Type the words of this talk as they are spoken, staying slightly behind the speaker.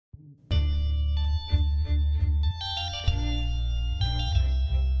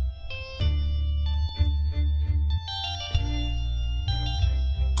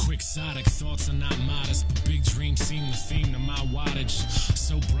thoughts are not modest, but big dreams seem the theme to my wattage.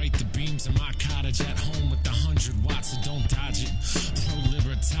 So bright the beams in my cottage, at home with the 100 watts, so don't dodge it. Pro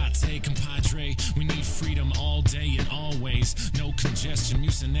libertate, compadre, we need freedom all day and always. No congestion,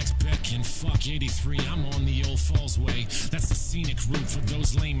 Mucinex Beck, fuck 83, I'm on the old Falls way. That's the scenic route for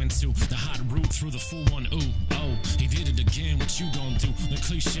those laymen too. The hot route through the full one, ooh, oh, he did it again, what you gon' do? The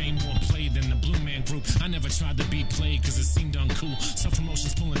cliche more played than the Blue Man Group. I never tried to be played cause it seemed uncool.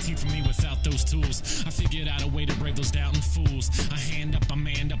 Self-promotion's pulling teeth from me without those tools. I figured out a way to brave those doubting fools. I hand up, I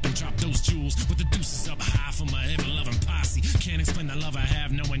manned up and drop those jewels. With the deuces up high for my ever-loving posse. Can't explain the love I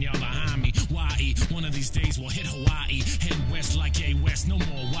have knowing y'all behind me. Why? One of these days we'll hit Hawaii. Head west like a west, no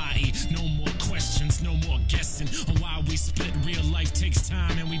more why. No more questions, no more guessing on why we split. Real life takes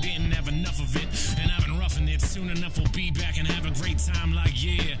time and we didn't have enough of it. And I've been roughing it, soon enough we'll be back and have a great time like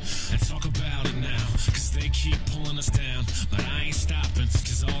yeah. And talk about it now, cause they keep pulling us down. But I ain't stopping,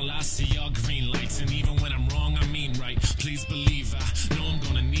 cause all I see are green lights. And even when I'm wrong, I mean right. Please believe I know I'm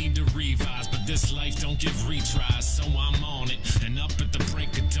gonna need to revise. But this life don't give retries, so I'm on it. And up at the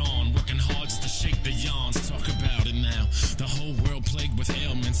break of dawn, working hard just to shake the yawns. Talk about it now, the whole world plagued with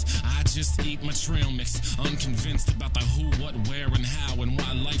ailments. I just eat my trail mix, unconvinced about the who, what, where, and how. And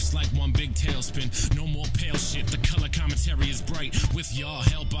why life's like one big tailspin. No more pale shit, the color commentary is bright. With y'all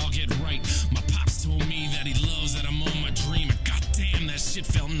help, I'll get right. My pops told me that he loves that I'm on my dream. And goddamn, that shit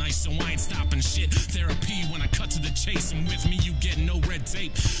felt nice, so I ain't stopping shit. Therapy when I cut to the chase, and with me you get no red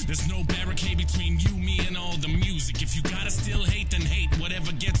tape. There's no barricade between you, me, and all the music. If you gotta still hate, then hate.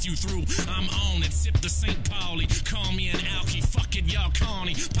 Whatever gets you through, I'm on it. Sip the St. Pauli, call me an alky. Fuck it, y'all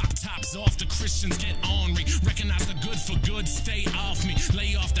corny. Pop tops off, the Christians get ornery. Recognize the good for good, stay off me.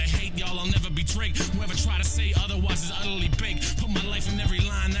 Lay off the hate, y'all, I'll never betray. Whoever try to say otherwise is utterly baked. Put my life in every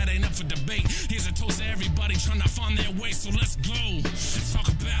line, that ain't up for debate. Here's a toast to everybody trying to find their way, so let's go and talk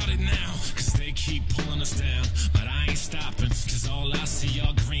about it now. Cause they keep pulling us down, but I ain't stopping. Cause all I see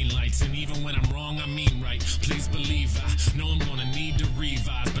are green lights. And even when I'm wrong, I mean right. Please believe I know I'm gonna need to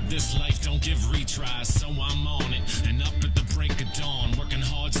revise. But this life don't give retries, so I'm on it. And up at the break of dawn, working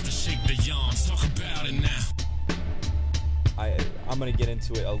hard just to shake the yawns. Talk about it now. I'm going to get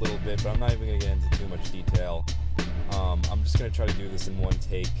into it a little bit, but I'm not even going to get into too much detail. I'm just going to try to do this in one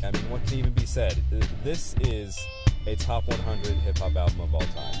take. I mean, what can even be said? This is a top 100 hip-hop album of all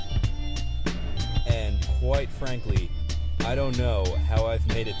time. And quite frankly, I don't know how I've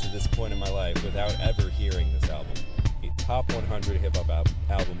made it to this point in my life without ever hearing this album. A top 100 hip-hop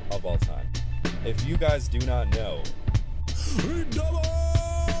album of all time. If you guys do not know,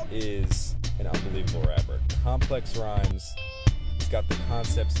 e-dubble is an unbelievable rapper. Complex rhymes. He's got the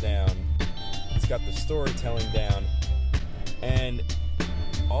concepts down. He's got the storytelling down. And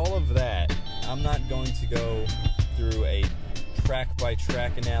all of that, I'm not going to go through a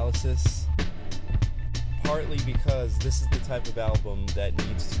track-by-track analysis. Partly because this is the type of album that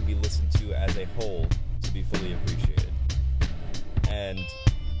needs to be listened to as a whole to be fully appreciated. And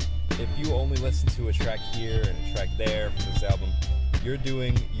if you only listen to a track here and a track there from this album, you're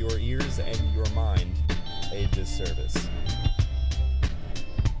doing your ears and your mind a disservice.